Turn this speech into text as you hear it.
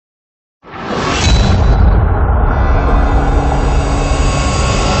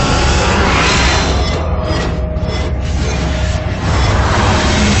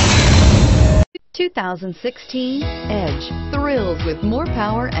2016 Edge. Thrills with more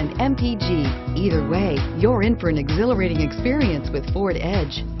power and MPG. Either way, you're in for an exhilarating experience with Ford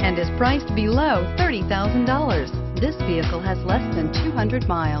Edge and is priced below $30,000. This vehicle has less than 200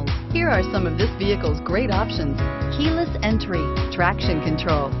 miles. Here are some of this vehicle's great options: keyless entry, traction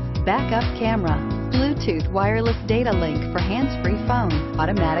control, backup camera, Bluetooth wireless data link for hands-free phone,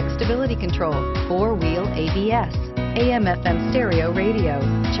 automatic stability control, four-wheel ABS, AM/FM stereo radio,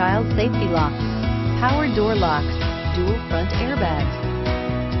 child safety locks, power door locks, dual front airbags.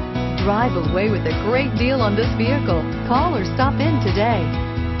 Drive away with a great deal on this vehicle. Call or stop in today.